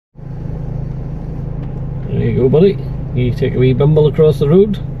There you go, buddy. You take a wee bimble across the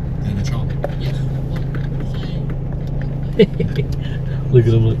road. Look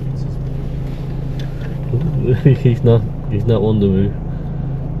at him, look. he's not one to move.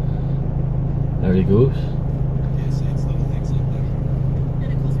 There he goes.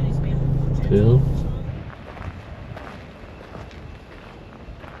 Cool.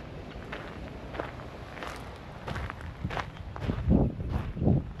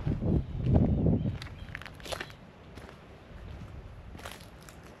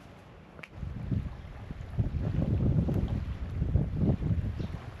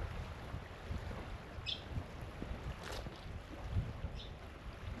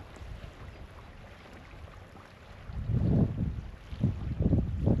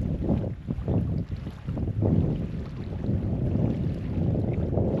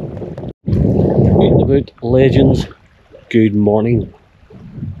 About legends, good morning.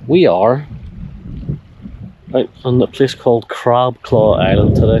 We are out on the place called Crab Claw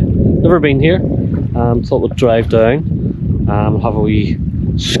Island today. Never been here. Thought we'd drive down and have a wee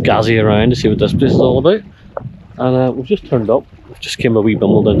scazzy around to see what this place is all about. And we've just turned up. We've just came a wee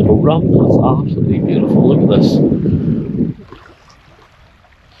bimble down the boat ramp. It's absolutely beautiful. Look at this.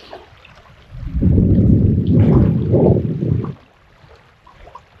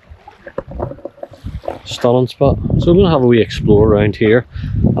 Stunning spot. So we're going to have a wee explore around here.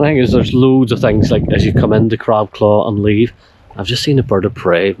 And I think there's loads of things like as you come into Crab Claw and leave. I've just seen a bird of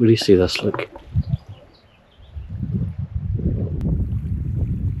prey. Where do you see this? Look.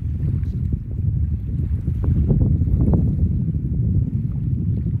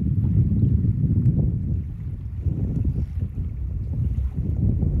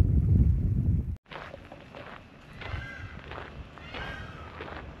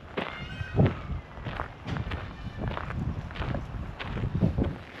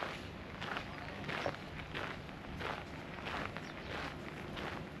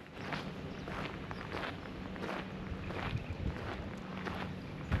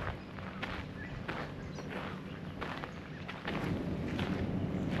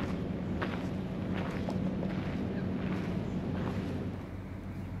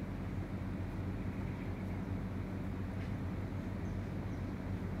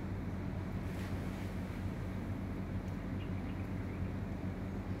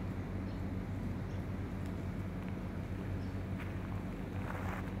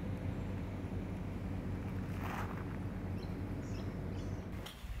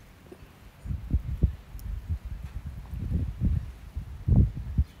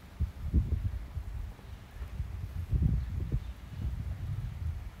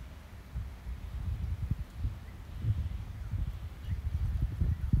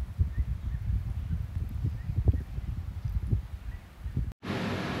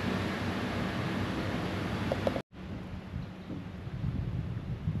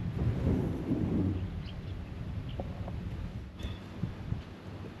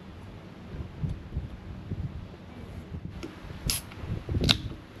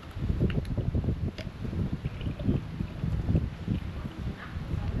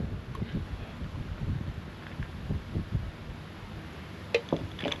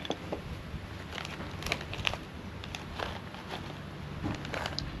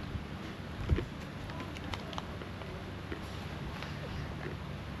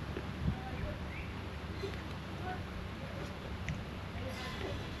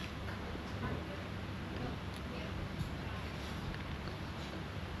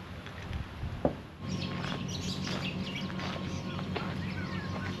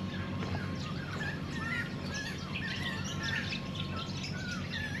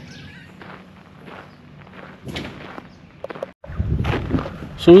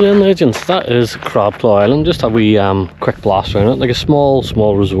 So then, legends, that is Crab Claw Island. Just a wee quick blast around it, like a small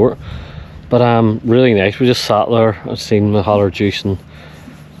resort, but really nice. We just sat there, I'd seen the holler juice and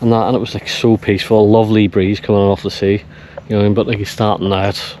that, and it was like so peaceful. Lovely breeze coming off the sea, you know. But like it's starting now,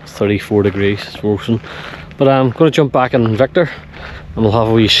 it's 34 degrees, it's roasting. But I'm going to jump back in Victor, and we'll have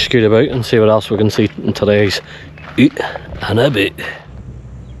a wee scoot about and see what else we can see in today's Oot and a Bit.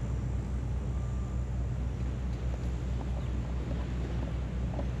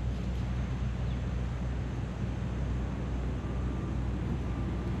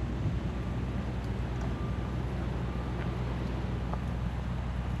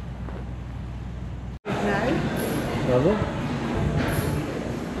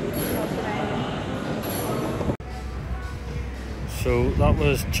 So that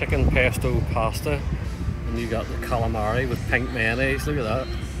was chicken pesto pasta, and you got the calamari with pink mayonnaise. Look at that.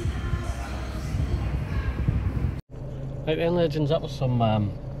 Right then, legends, that was some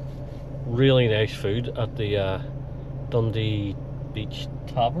really nice food at the Dundee Beach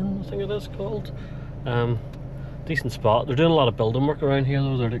Tavern, I think it is called. Decent spot. They're doing a lot of building work around here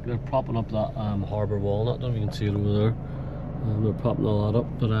though. They're propping up that harbour walnut. I don't know if you can see it over there. They're propping all that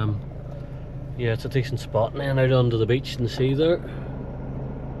up, but yeah, it's a decent spot. And then out onto the beach and the sea there.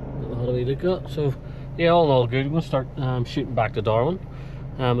 How do we look at? So yeah, all in all good. We're going to start shooting back to Darwin.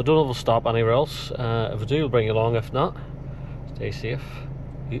 I don't know if we'll stop anywhere else. If we do, we'll bring you along. If not, stay safe.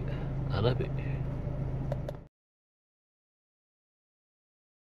 And a bit.